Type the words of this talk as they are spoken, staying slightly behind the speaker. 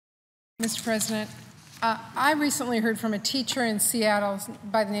Mr. President, I recently heard from a teacher in Seattle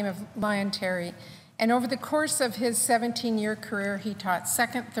by the name of Lyon Terry, and over the course of his 17-year career, he taught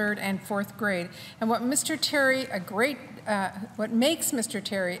 2nd, 3rd, and 4th grade. And what makes Mr. Terry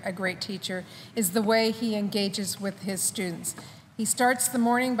a great teacher is the way he engages with his students. He starts the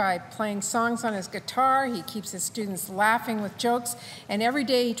morning by playing songs on his guitar, he keeps his students laughing with jokes, and every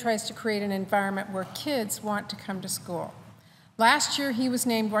day he tries to create an environment where kids want to come to school. Last year, he was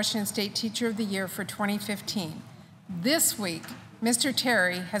named Washington State Teacher of the Year for 2015. This week, Mr.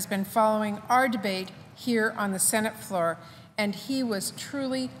 Terry has been following our debate here on the Senate floor, and he was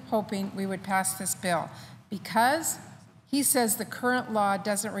truly hoping we would pass this bill because he says the current law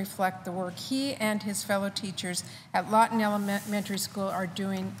doesn't reflect the work he and his fellow teachers at Lawton Elementary School are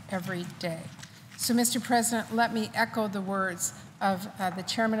doing every day. So, Mr. President, let me echo the words of the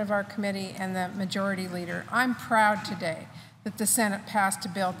chairman of our committee and the majority leader. I'm proud today that the Senate passed a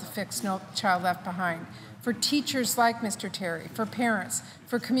bill to fix No Child Left Behind for teachers like Mr. Terry, for parents,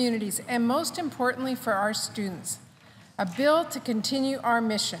 for communities, and most importantly for our students. A bill to continue our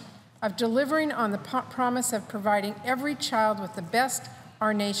mission of delivering on the promise of providing every child with the best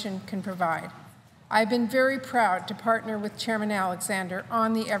our nation can provide. I've been very proud to partner with Chairman Alexander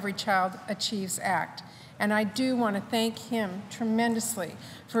on the Every Child Achieves Act, and I do want to thank him tremendously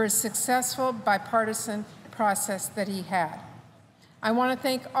for his successful bipartisan process that he had. I want to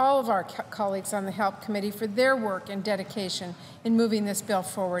thank all of our colleagues on the HELP Committee for their work and dedication in moving this bill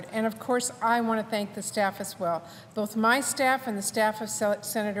forward. And of course, I want to thank the staff as well, both my staff and the staff of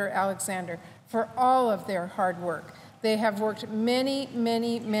Senator Alexander, for all of their hard work. They have worked many,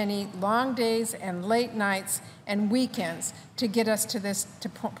 many, many long days and late nights and weekends to get us to this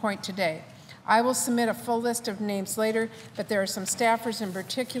point today. I will submit a full list of names later, but there are some staffers in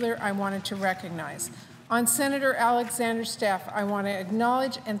particular I wanted to recognize. On Senator Alexander's staff, I want to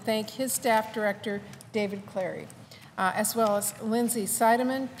acknowledge and thank his staff director, David Clary, as well as Lindsay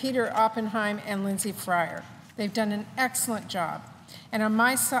Seidemann, Peter Oppenheim, and Lindsay Fryer. They've done an excellent job. And on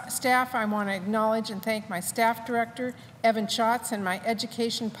my staff, I want to acknowledge and thank my staff director, Evan Schatz, and my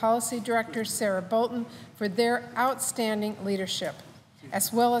education policy director, Sarah Bolton, for their outstanding leadership,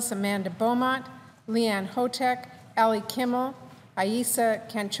 as well as Amanda Beaumont, Leanne Hotek, Ali Kimmel, Aisa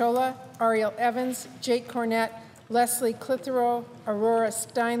Canchola, Ariel Evans, Jake Cornett, Leslie Clitheroe, Aurora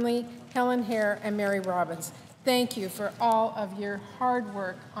Steinley, Helen Hare, and Mary Robbins. Thank you for all of your hard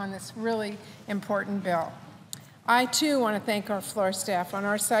work on this really important bill. I, too, want to thank our floor staff. On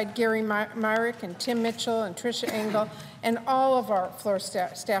our side, Gary Myrick and Tim Mitchell and Tricia Engel, and all of our floor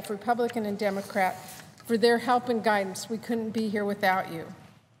staff, Republican and Democrat, for their help and guidance. We couldn't be here without you.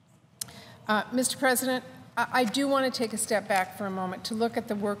 Mr. President, I do want to take a step back for a moment to look at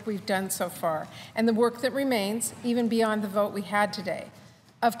the work we've done so far and the work that remains, even beyond the vote we had today.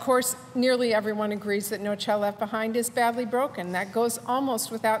 Of course, nearly everyone agrees that No Child Left Behind is badly broken. That goes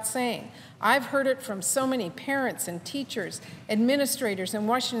almost without saying. I've heard it from so many parents and teachers, administrators in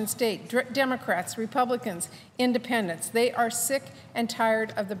Washington State, Democrats, Republicans, independents. They are sick and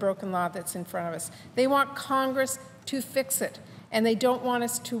tired of the broken law that's in front of us. They want Congress to fix it, and they don't want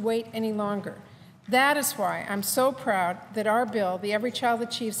us to wait any longer. That is why I'm so proud that our bill, the Every Child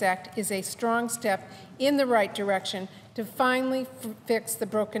Achieves Act, is a strong step in the right direction to finally fix the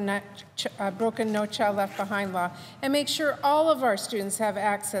broken No Child Left Behind law and make sure all of our students have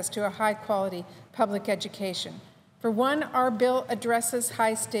access to a high-quality public education. For one, our bill addresses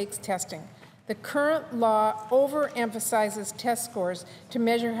high-stakes testing. The current law overemphasizes test scores to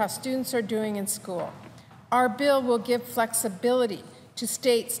measure how students are doing in school. Our bill will give flexibility to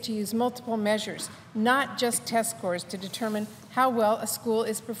states to use multiple measures, not just test scores, to determine how well a school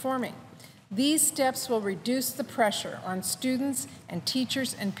is performing. These steps will reduce the pressure on students and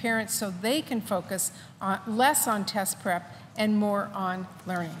teachers and parents so they can focus less on test prep and more on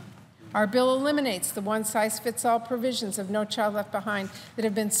learning. Our bill eliminates the one-size-fits-all provisions of No Child Left Behind that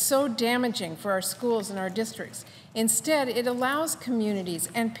have been so damaging for our schools and our districts. Instead, it allows communities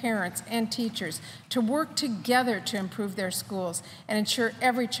and parents and teachers to work together to improve their schools and ensure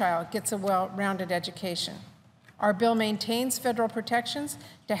every child gets a well-rounded education. Our bill maintains federal protections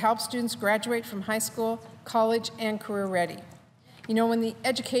to help students graduate from high school, college, and career ready. You know, when the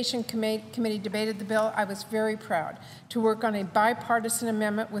Education Committee debated the bill, I was very proud to work on a bipartisan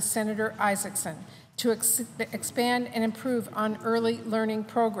amendment with Senator Isaacson to expand and improve on early learning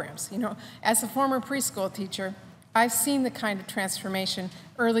programs. You know, as a former preschool teacher, I've seen the kind of transformation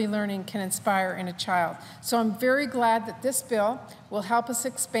early learning can inspire in a child. So I'm very glad that this bill will help us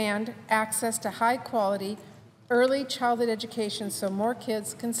expand access to high-quality early childhood education so more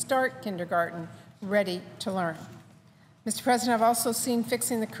kids can start kindergarten ready to learn. Mr. President, I've also seen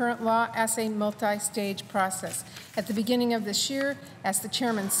fixing the current law as a multi-stage process. At the beginning of this year, as the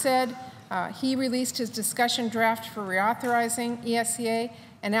chairman said, he released his discussion draft for reauthorizing ECAA,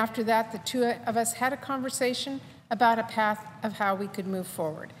 and after that, the two of us had a conversation about a path of how we could move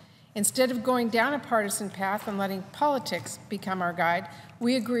forward. Instead of going down a partisan path and letting politics become our guide,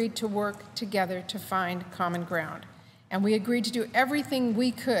 we agreed to work together to find common ground. And we agreed to do everything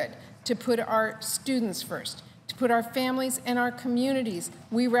we could to put our students first, to put our families and our communities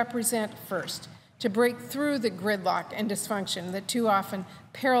we represent first, to break through the gridlock and dysfunction that too often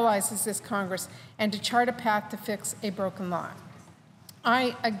paralyzes this Congress, and to chart a path to fix a broken law.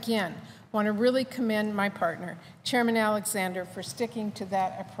 I, again, want to really commend my partner, Chairman Alexander, for sticking to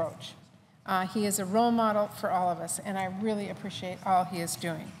that approach. He is a role model for all of us, and I really appreciate all he is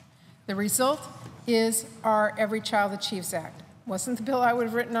doing. The result is our Every Child Achieves Act. Wasn't the bill I would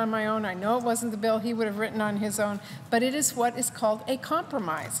have written on my own. I know it wasn't the bill he would have written on his own, but it is what is called a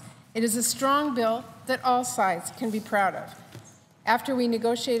compromise. It is a strong bill that all sides can be proud of. After we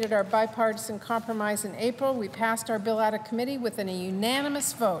negotiated our bipartisan compromise in April, we passed our bill out of committee within a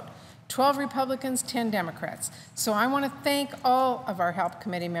unanimous vote, 12 Republicans, 10 Democrats. So I want to thank all of our HELP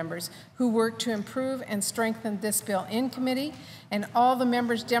committee members who worked to improve and strengthen this bill in committee, and all the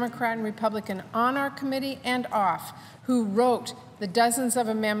members, Democrat and Republican, on our committee and off, who wrote the dozens of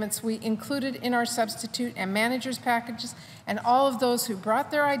amendments we included in our substitute and managers packages, and all of those who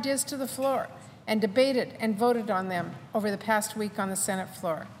brought their ideas to the floor and debated and voted on them over the past week on the Senate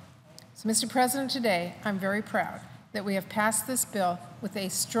floor. So, Mr. President, today I'm very proud that we have passed this bill with a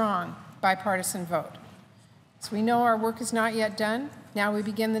strong bipartisan vote. So we know our work is not yet done. Now we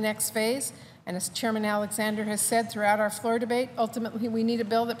begin the next phase, and as Chairman Alexander has said throughout our floor debate, ultimately we need a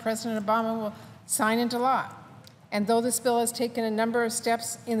bill that President Obama will sign into law. And though this bill has taken a number of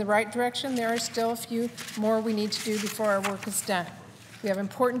steps in the right direction, there are still a few more we need to do before our work is done. We have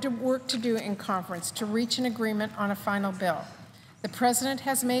important work to do in conference to reach an agreement on a final bill. The President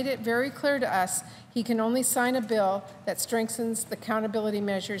has made it very clear to us he can only sign a bill that strengthens the accountability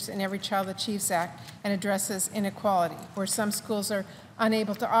measures in Every Child Achieves Act and addresses inequality, where some schools are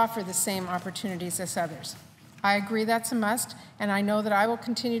unable to offer the same opportunities as others. I agree that's a must, and I know that I will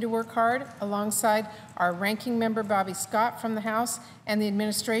continue to work hard alongside our ranking member, Bobby Scott, from the House, and the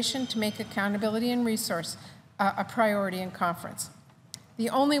administration to make accountability and resource a priority in conference. The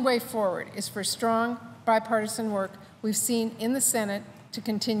only way forward is for strong bipartisan work we've seen in the Senate to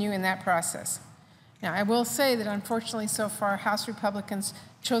continue in that process. Now, I will say that unfortunately so far, House Republicans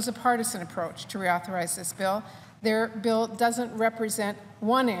chose a partisan approach to reauthorize this bill. Their bill doesn't represent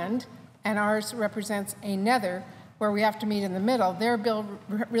one end, and ours represents another, where we have to meet in the middle. Their bill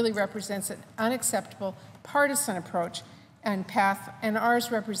really represents an unacceptable partisan approach and path, and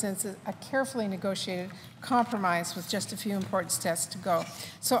ours represents a carefully negotiated compromise with just a few important steps to go.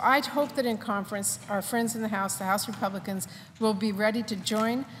 So I hope that in conference, our friends in the House, the House Republicans, will be ready to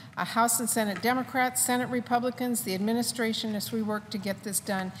join House and Senate Democrats, Senate Republicans, the administration, as we work to get this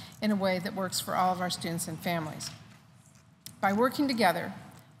done in a way that works for all of our students and families. By working together,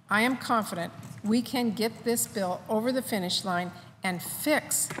 I am confident we can get this bill over the finish line and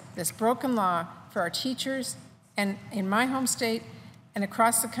fix this broken law for our teachers and in my home state and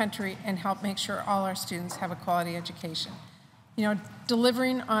across the country, and help make sure all our students have a quality education. You know,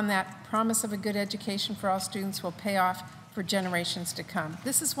 delivering on that promise of a good education for all students will pay off for generations to come.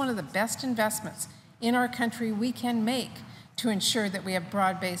 This is one of the best investments in our country we can make to ensure that we have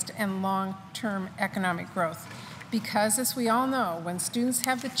broad-based and long-term economic growth. Because, as we all know, when students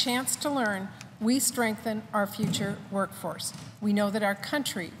have the chance to learn, we strengthen our future workforce. We know that our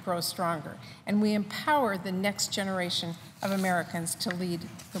country grows stronger, and we empower the next generation of Americans to lead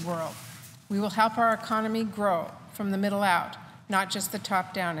the world. We will help our economy grow from the middle out, not just the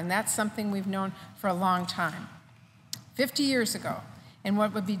top down, and that's something we've known for a long time. 50 years ago, in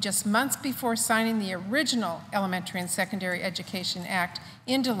what would be just months before signing the original Elementary and Secondary Education Act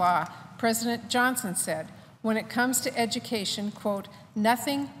into law, President Johnson said, when it comes to education, quote,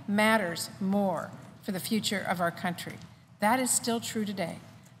 nothing matters more for the future of our country. That is still true today.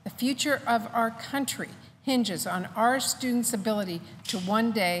 The future of our country hinges on our students' ability to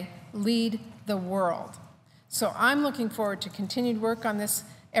one day lead the world. So I'm looking forward to continued work on this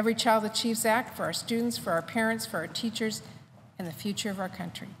Every Child Achieves Act for our students, for our parents, for our teachers, and the future of our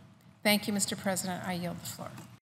country. Thank you, Mr. President. I yield the floor.